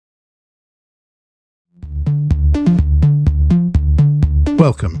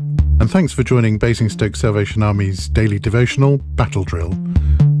Welcome, and thanks for joining Basingstoke Salvation Army's daily devotional Battle Drill.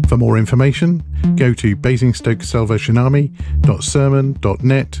 For more information, go to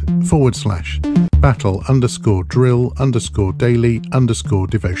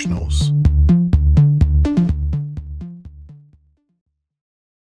basingstoke-salvation-army.sermon.net/battle_drill_daily_devotionals.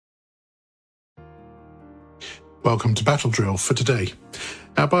 Welcome to Battle Drill for today.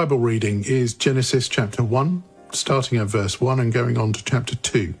 Our Bible reading is Genesis chapter 1, starting at verse 1 and going on to chapter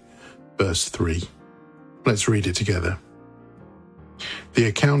 2, verse 3. Let's read it together. The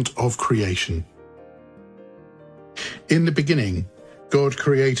account of creation. In the beginning, God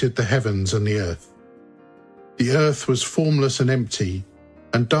created the heavens and the earth. The earth was formless and empty,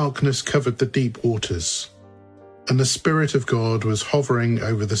 and darkness covered the deep waters. And the Spirit of God was hovering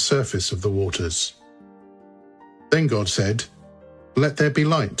over the surface of the waters. Then God said, "Let there be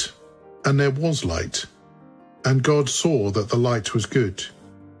light," and there was light. And God saw that the light was good.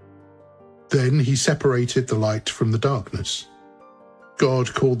 Then he separated the light from the darkness.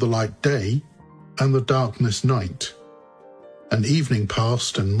 God called the light day, and the darkness night. And evening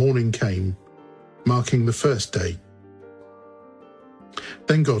passed and morning came, marking the first day.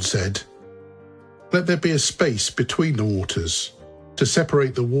 Then God said, "Let there be a space between the waters, to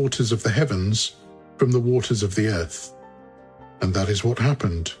separate the waters of the heavens from the waters of the earth." And that is what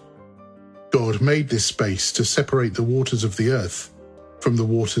happened. God made this space to separate the waters of the earth from the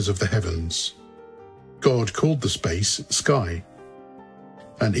waters of the heavens. God called the space sky.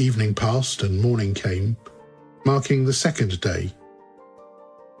 And evening passed and morning came, marking the second day.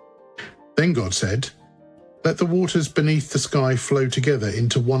 Then God said, "Let the waters beneath the sky flow together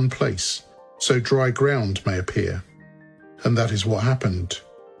into one place, so dry ground may appear." And that is what happened.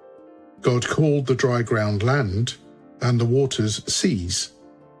 God called the dry ground land, and the waters seas.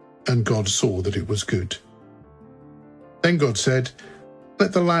 And God saw that it was good. Then God said,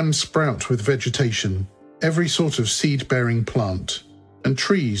 "Let the land sprout with vegetation, every sort of seed-bearing plant, and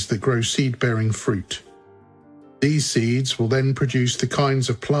trees that grow seed-bearing fruit. These seeds will then produce the kinds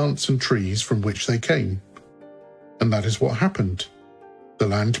of plants and trees from which they came." And that is what happened. The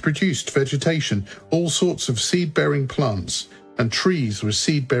land produced vegetation, all sorts of seed-bearing plants, and trees with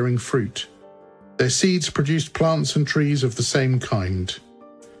seed-bearing fruit. Their seeds produced plants and trees of the same kind.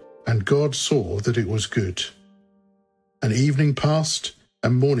 And God saw that it was good. And evening passed,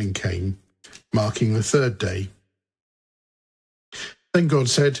 and morning came, marking the third day. Then God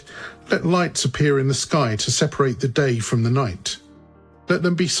said, "Let lights appear in the sky to separate the day from the night. Let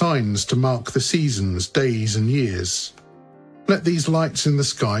them be signs to mark the seasons, days, and years. Let these lights in the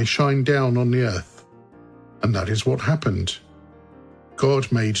sky shine down on the earth." And that is what happened.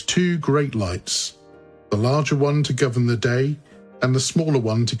 God made two great lights, the larger one to govern the day, and the smaller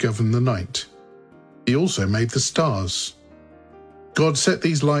one to govern the night. He also made the stars. God set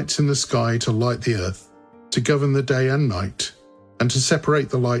these lights in the sky to light the earth, to govern the day and night, and to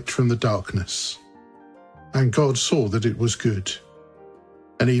separate the light from the darkness. And God saw that it was good.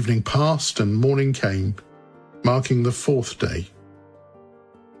 And evening passed and morning came, marking the fourth day.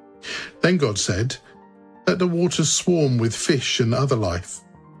 Then God said, "Let the waters swarm with fish and other life.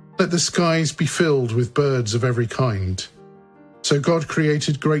 Let the skies be filled with birds of every kind." So God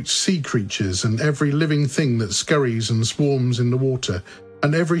created great sea creatures and every living thing that scurries and swarms in the water,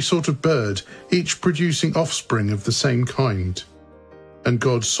 and every sort of bird, each producing offspring of the same kind. And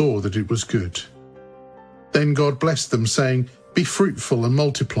God saw that it was good. Then God blessed them, saying, "Be fruitful and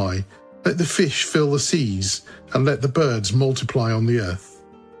multiply. Let the fish fill the seas, and let the birds multiply on the earth."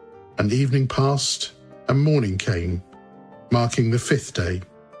 And evening passed, and morning came, marking the fifth day.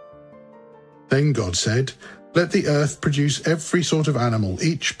 Then God said, "Let the earth produce every sort of animal,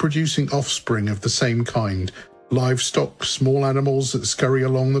 each producing offspring of the same kind, livestock, small animals that scurry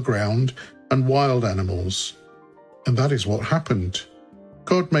along the ground, and wild animals." And that is what happened.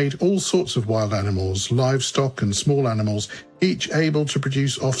 God made all sorts of wild animals, livestock, and small animals, each able to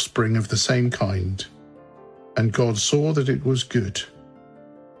produce offspring of the same kind. And God saw that it was good.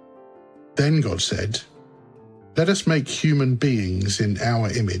 Then God said, "Let us make human beings in our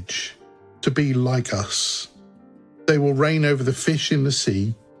image, to be like us. They will reign over the fish in the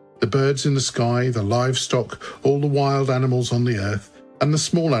sea, the birds in the sky, the livestock, all the wild animals on the earth, and the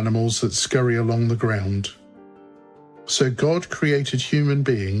small animals that scurry along the ground." So God created human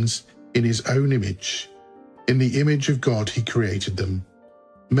beings in his own image. In the image of God he created them.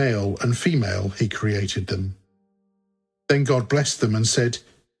 Male and female he created them. Then God blessed them and said,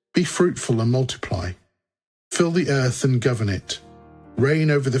 "Be fruitful and multiply. Fill the earth and govern it. Reign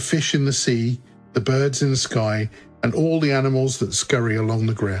over the fish in the sea, the birds in the sky, and all the animals that scurry along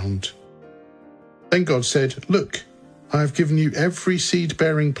the ground." Then God said, "Look, I have given you every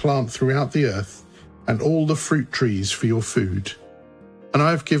seed-bearing plant throughout the earth, and all the fruit trees for your food. And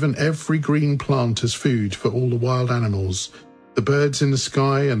I have given every green plant as food for all the wild animals, the birds in the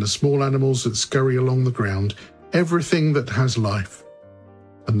sky and the small animals that scurry along the ground, everything that has life.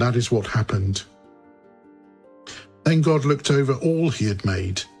 And that is what happened. Then God looked over all he had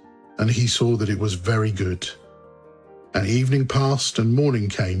made, and he saw that it was very good. And evening passed and morning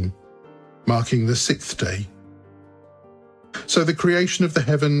came, marking the sixth day. So the creation of the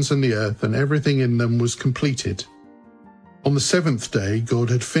heavens and the earth and everything in them was completed. On the seventh day, God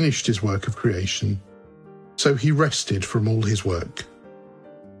had finished his work of creation, so he rested from all his work.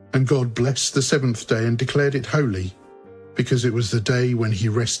 And God blessed the seventh day and declared it holy, because it was the day when he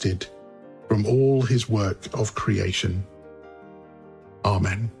rested from all his work of creation.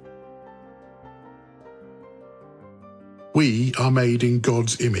 Amen. We are made in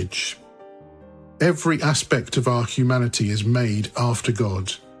God's image. Every aspect of our humanity is made after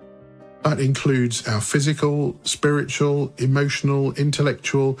God. That includes our physical, spiritual, emotional,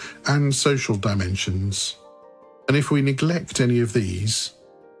 intellectual, and social dimensions. And if we neglect any of these,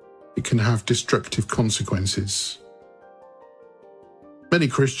 it can have destructive consequences. Many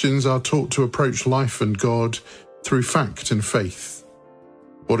Christians are taught to approach life and God through fact and faith.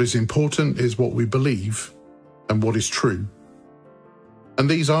 What is important is what we believe and what is true. And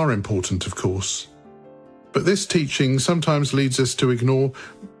these are important, of course. But this teaching sometimes leads us to ignore,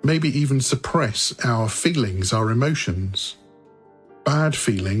 maybe even suppress our feelings, our emotions. Bad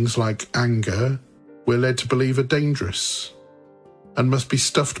feelings like anger, we're led to believe are dangerous and must be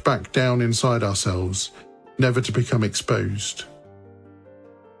stuffed back down inside ourselves, never to become exposed.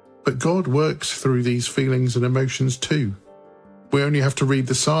 But God works through these feelings and emotions too. We only have to read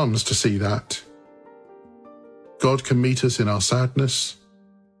the Psalms to see that. God can meet us in our sadness,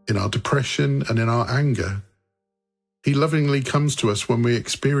 in our depression, and in our anger. He lovingly comes to us when we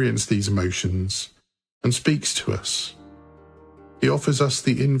experience these emotions and speaks to us. He offers us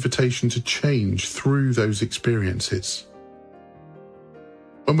the invitation to change through those experiences.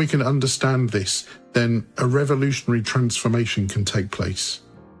 When we can understand this, then a revolutionary transformation can take place.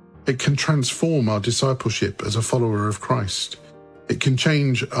 It can transform our discipleship as a follower of Christ. It can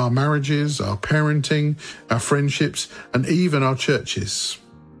change our marriages, our parenting, our friendships, and even our churches.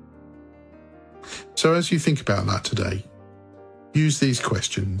 So as you think about that today, use these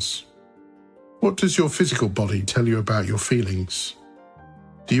questions. What does your physical body tell you about your feelings?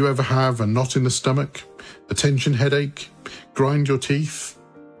 Do you ever have a knot in the stomach, a tension headache, grind your teeth,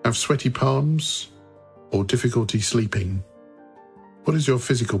 have sweaty palms, or difficulty sleeping? What is your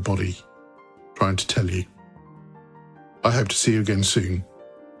physical body trying to tell you? I hope to see you again soon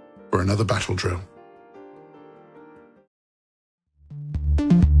for another battle drill.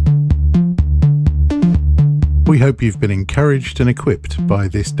 We hope you've been encouraged and equipped by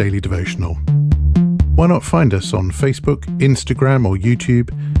this daily devotional. Why not find us on Facebook, Instagram or YouTube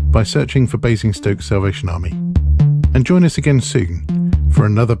by searching for Basingstoke Salvation Army? And join us again soon for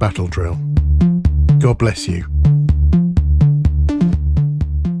another battle drill. God bless you.